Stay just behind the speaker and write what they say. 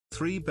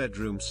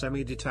3-bedroom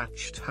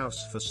semi-detached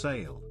house for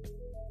sale.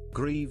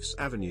 Greaves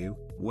Avenue,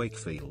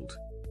 Wakefield.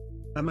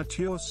 A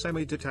mature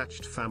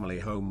semi-detached family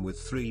home with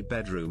 3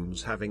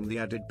 bedrooms having the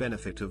added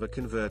benefit of a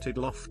converted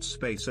loft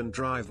space and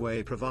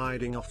driveway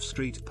providing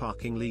off-street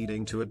parking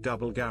leading to a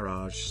double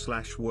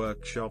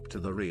garage/workshop to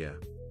the rear.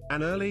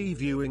 An early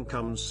viewing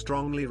comes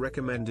strongly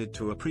recommended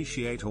to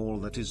appreciate all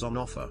that is on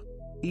offer.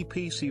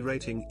 EPC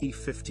rating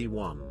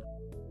E51.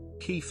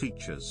 Key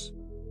features: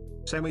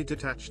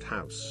 semi-detached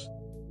house,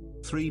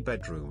 3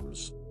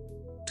 bedrooms,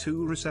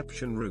 2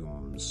 reception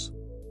rooms,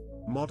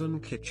 modern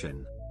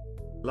kitchen,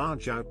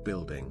 large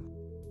outbuilding,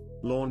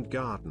 lawn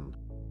garden.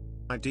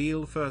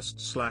 Ideal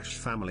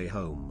first/family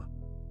home.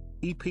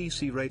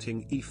 EPC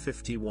rating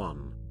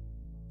E51.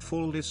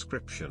 Full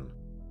description: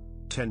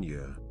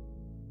 tenure,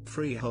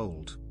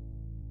 freehold.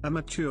 A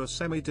mature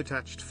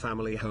semi-detached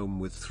family home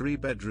with 3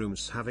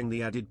 bedrooms having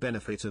the added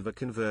benefit of a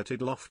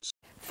converted loft.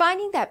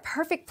 Finding that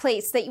perfect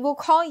place that you will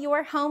call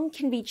your home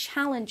can be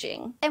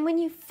challenging. And when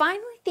you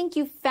finally think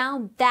you've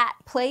found that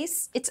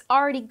place, it's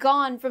already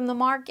gone from the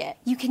market.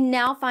 You can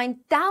now find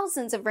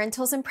thousands of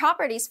rentals and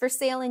properties for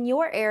sale in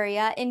your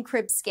area in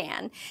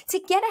CribScan. To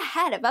get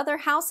ahead of other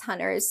house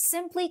hunters,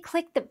 simply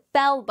click the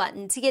bell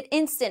button to get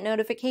instant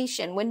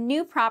notification when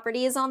new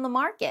property is on the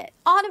market.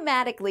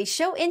 Automatically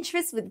show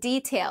interest with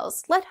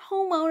details. Let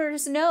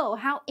homeowners know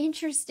how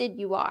interested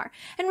you are.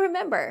 And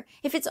remember,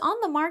 if it's on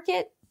the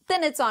market,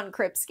 then it's on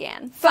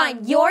CribScan.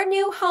 Find your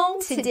new home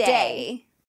today.